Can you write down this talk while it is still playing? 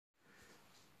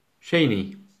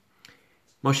Shani.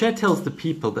 Moshe tells the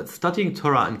people that studying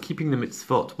Torah and keeping the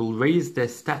mitzvot will raise their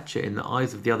stature in the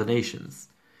eyes of the other nations.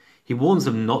 He warns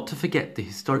them not to forget the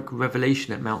historic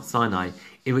revelation at Mount Sinai,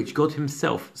 in which God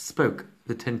himself spoke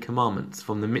the Ten Commandments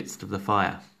from the midst of the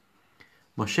fire.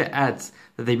 Moshe adds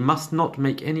that they must not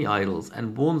make any idols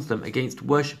and warns them against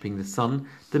worshipping the sun,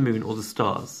 the moon, or the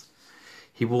stars.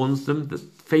 He warns them that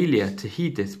failure to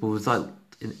heed this will result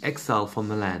in exile from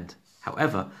the land.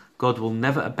 However, God will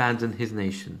never abandon his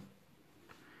nation.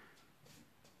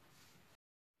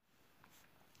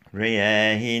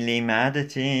 ראי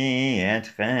לימדתי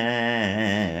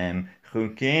אתכם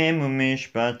חוקים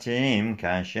ומשפטים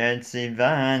כאשר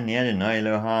ציווני אדוני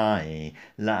אלוהי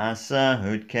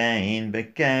לעשות כן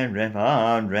בקרב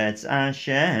הארץ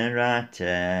אשר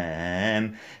אתם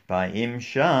באים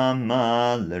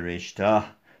שמה לרשתה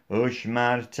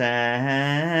ושמרתם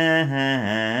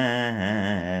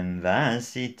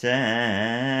ועשיתם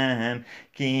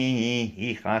כי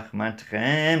היא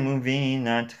חכמתכם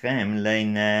ובינתכם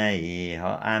לעיני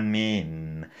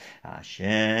העמים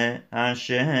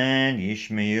אשר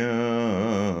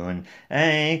ישמעון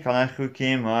כל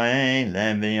החוקים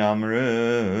האלה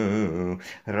ויאמרו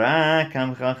רק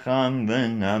עם חכם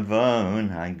ונבון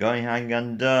הגוי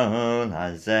הגדול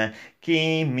הזה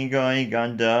כי מגוי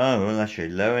גדול אשר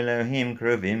לא אלוהים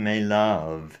קרובים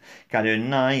אליו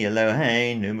כאדוני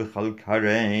אלוהינו בכל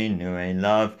קראנו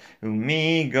אליו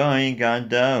ומגוי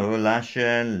גדול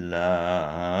אשר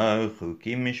לו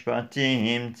חוקים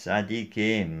משפטים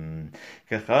צדיקים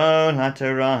ככל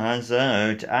התורה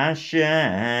הזאת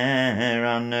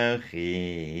אשר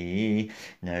אנוכי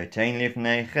נותן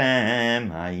לפניכם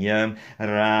היום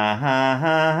רק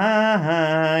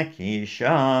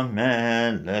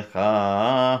ישמר לך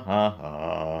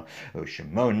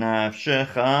ושמור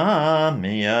נפשך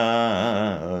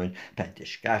מאוד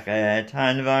ותשכח את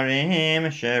הדברים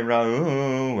אשר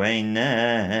ראו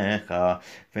עיניך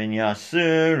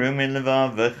ונאסרו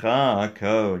מלבבך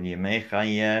כל ימי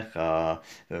חייך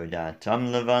והודעתם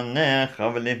לבניך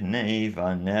ולבני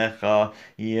בניך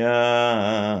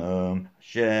יום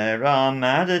אשר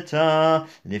עמדת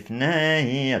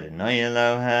לפני אדוני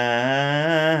אלוהיך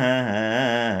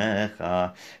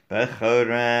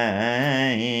בחורף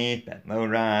במור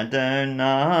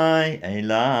אדוני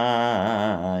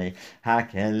אלי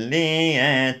הקל לי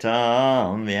את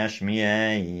העם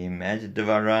וישמיעם את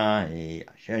דברי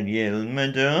אשר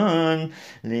ילמדון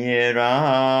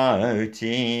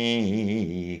לראותי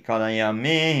כל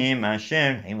הימים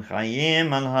אשר הם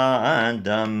חיים על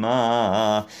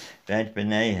האדמה ואת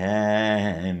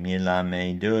בניהם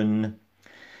ילמדון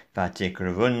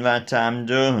ותקרבון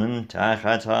ותעמדון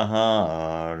תחת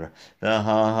ההר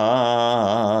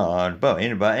וההר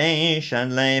בוער באש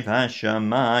עד לב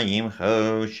השמיים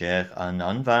חושך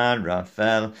ענן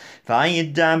וערפל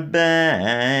וידבר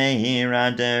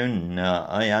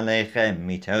אדוני עליכם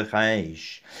מתוך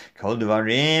האש כל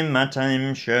דברים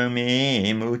אתם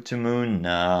שומעים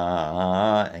ותמונה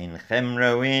אינכם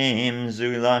רואים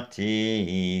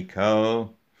זולתי כה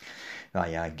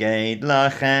ויגד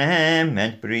לכם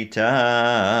את בריתו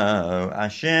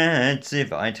אשר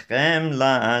ציווה אתכם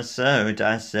לעשות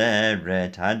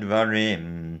עשרת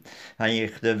הדברים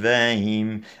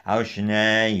ויכתבם על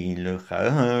שני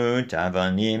לוחות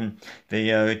אבנים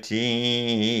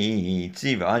ואותי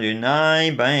ציווה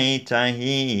אדוני בעת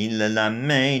ההיא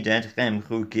ללמד אתכם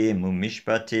חוקים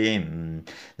ומשפטים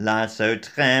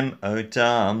לעשותכם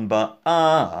אותם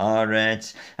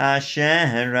בארץ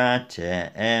אשר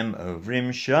אתם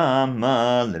עוברים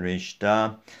שמה לרשתה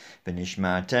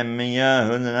ונשמעתם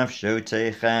מאוד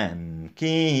לנפשותיכם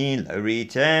כי לא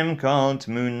ראיתם כל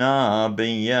תמונה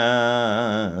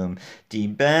ביום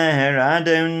דיבר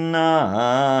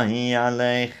אדוני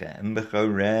עליכם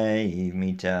בחורף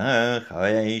מתוך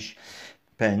האש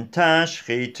פן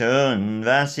תשחיתון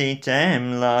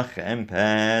ועשיתם לכם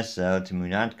פסל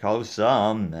תמונת כל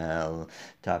סמל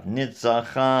תבנית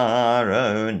זכר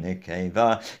או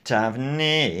נקבה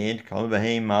תבנית כל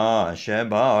בהמה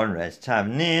שבארץ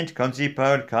תבנית כל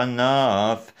ציפור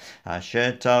כנף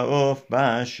אשר תעוף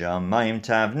בשמיים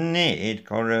תבנית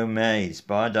כל רומס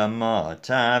באדמה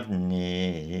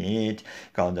תבנית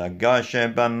כל דגה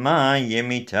שבמים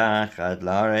מתחת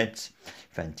לארץ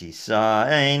פן תישא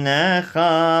עיניך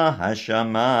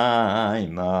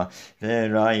השמיימה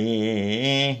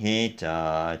וראית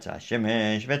את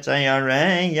השמש ואת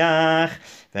הירח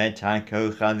ואת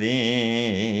הכוכבים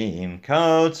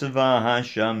כל צבא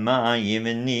השמיים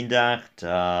ונידחת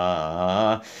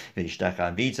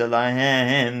והשתחווית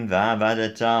להם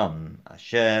ועבדתם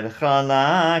אשר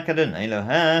חלק אדוני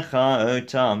אלוהיך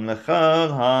אותם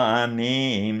לכל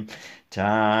העמים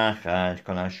תחת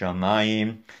כל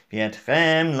השמיים,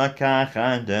 ואתכם לקח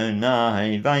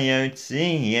אדוני,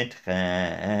 ויוציא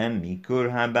אתכם מכור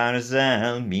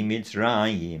הברזל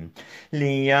ממצרים,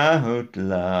 להיות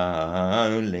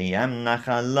לו לים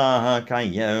נחלה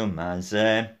כיום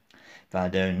הזה.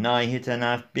 ואדוני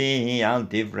התענף בי על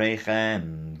דבריכם,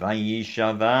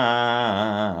 וישבע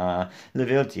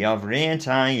לבלתי עברי את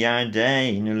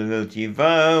הירדן, ולבלתי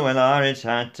בוא אל הארץ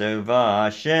הטובה,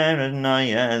 אשר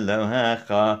אדוני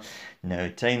אלוהיך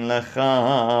נותן לך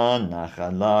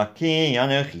נחלה, כי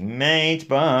אנוכי מת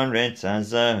בארץ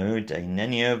הזאת,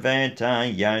 אינני עובר את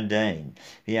הירדן,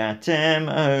 ואתם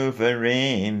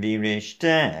עוברים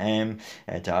וירשתם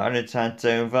את הארץ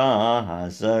הטובה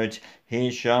הזאת.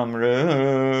 הישמרו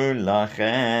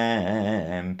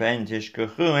לכם, פן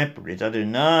תשכחו את ברית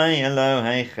אדוני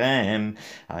אלוהיכם,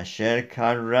 אשר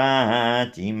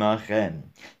כרת עמכם.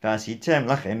 ועשיתם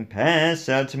לכם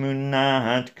פסל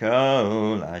תמונת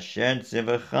קול, אשר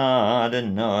ציווך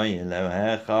אדוני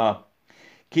אלוהיך.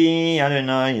 כי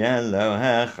אדוני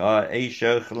אלוהיך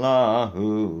אישך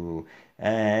להו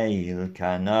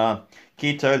אלקנה.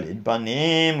 כי תוליד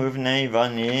בנים ובני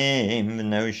בנים,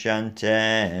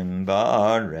 ונושנתם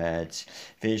בארץ,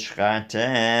 ושחטתם,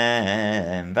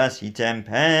 ועשיתם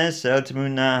פסל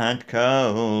תמונת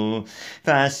קול,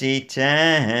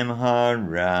 ועשיתם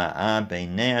הרע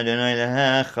בעיני אדוני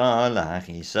אלוהיך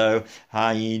להכניסו.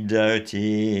 העידותי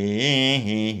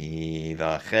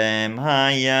בכם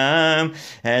היום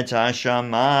את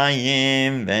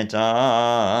השמיים ואת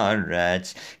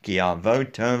הארץ, כי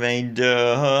אבות טובי דון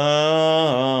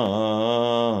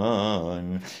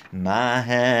מהר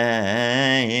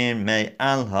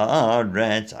מעל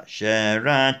הארץ אשר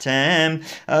אתם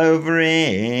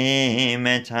עוברים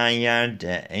את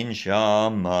הירדן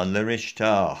שמה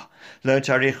לרשתה. לא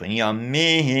תאריכון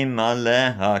ימים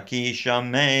עליה, כי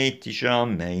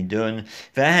תשמדון,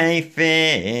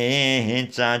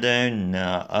 והפיץ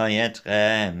אדוני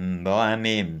אתכם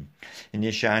בעמים.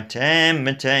 נשארתם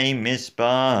מתי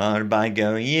מספר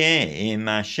בגויים,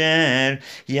 אשר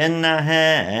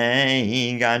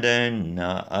ינהג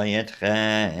אדוני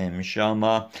אתכם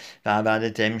שמה,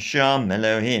 ועבדתם שם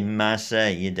אלוהים מעשה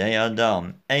ידי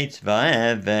אדם, עץ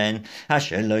ואבן,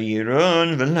 אשר לא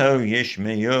יראון ולא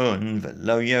ישמעון,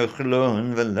 ולא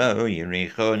יאכלון ולא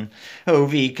יריחון.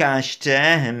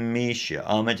 וביקשתם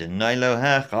משם את אדוני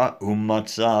אלוהיך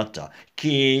ומצאת,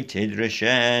 כי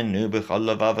תדרשנו בכל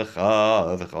לבבך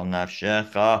ובכל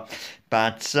נפשך,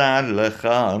 בצר לך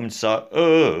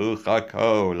ומצאוך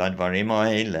כל הדברים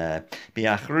האלה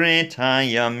באחרית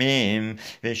הימים.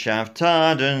 ושבת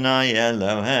אדוני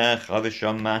אלוהיך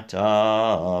ושמעת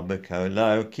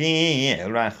בקולו, כי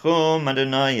רחום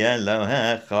אדוני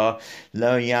אלוהיך,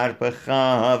 לא ירפך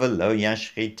ולא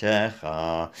ישחיתך,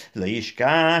 לא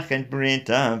ישכח את ברית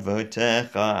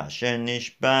אבותיך אשר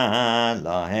נשבע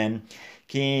להם,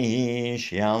 כי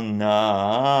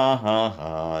שלנה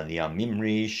לימים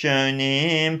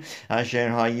ראשונים אשר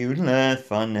היו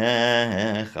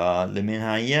לפניך, למן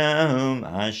היום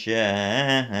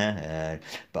אשר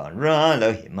ברא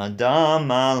אלוהים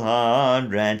אדם על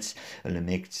הארץ,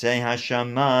 למקצה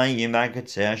השמיים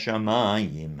וקצה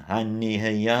השמיים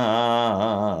הנהיה,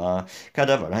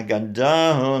 כדבר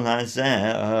הגדול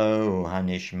הזה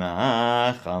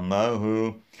הנשמע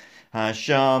כמוהו.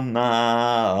 השמיים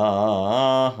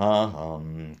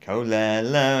כל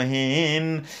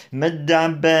אלוהים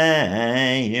מדבר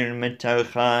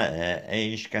מתוך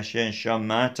האש, כאשר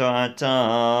שמעת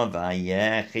אתה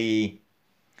ויחי.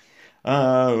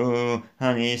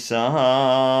 הניסה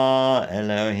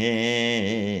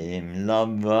אלוהים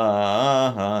לבוא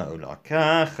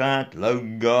ולקחת לו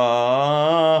גוי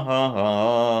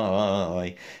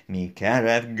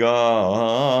מקרב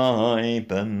גוי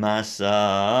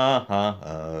במסעות,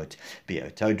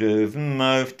 באותו דוב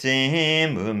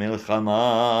מופתים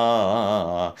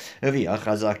ומלחמה, וביד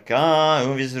חזקה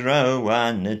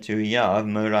ובזרוע נטויה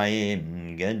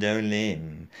ומרעים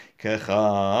גדולים, ככל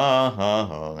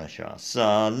אשר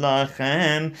עשה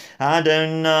לכם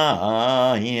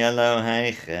אדוני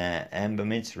אלוהיכם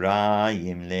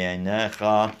במצרים לעיניך.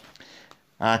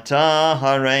 אתה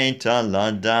הרית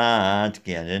לדעת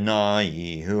כי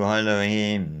אדוני הוא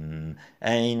אלוהים,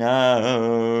 אין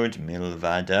עוד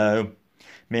מלבדו.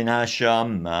 מן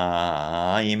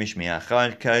השמיים השמיעך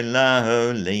את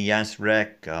קולו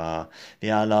ליסרק,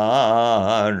 ועל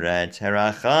הארץ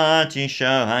הרחת אישו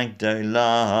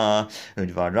הגדולה,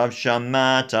 ודבריו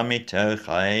שמעת מתוך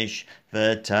האש,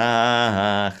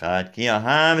 ותחת כי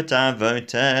אהב את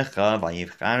אבותיך,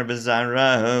 ויבחר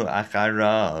בזרעו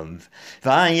אחריו,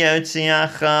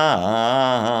 ויוציאך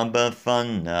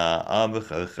בפניו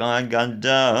בכוחו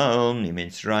הגדול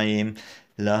ממצרים,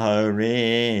 להוריש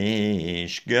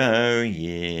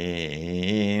גויים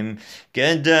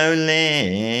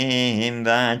גדולים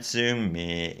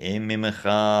ועצומים ממך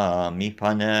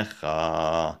מפניך,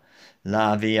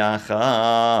 להביאך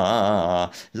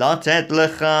לתת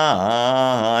לך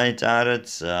את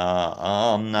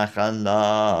ארצם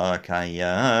נחלה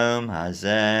כיום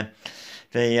הזה.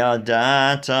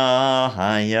 וידעת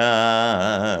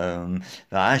היום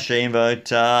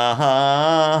והשבת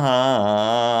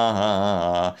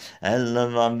אל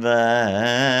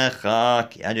לבבך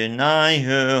כי אדוני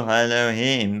הוא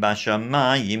אלוהים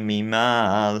בשמיים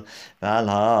ממעל ועל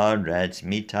הארץ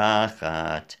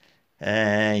מתחת.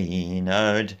 אין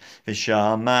עוד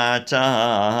ושמעת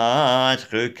את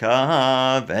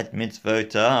חוקיו ואת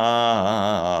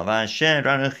מצוותיו אשר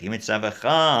אנוכי מצווך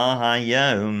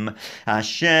היום,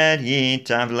 אשר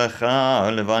ייטב לך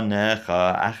ולבניך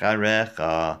אחריך,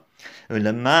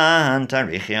 ולמען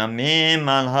תאריך ימים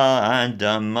על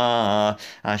האדמה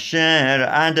אשר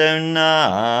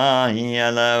אדוני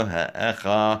אלוהיך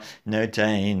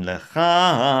נותן לך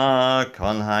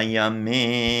כל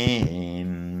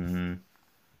הימים.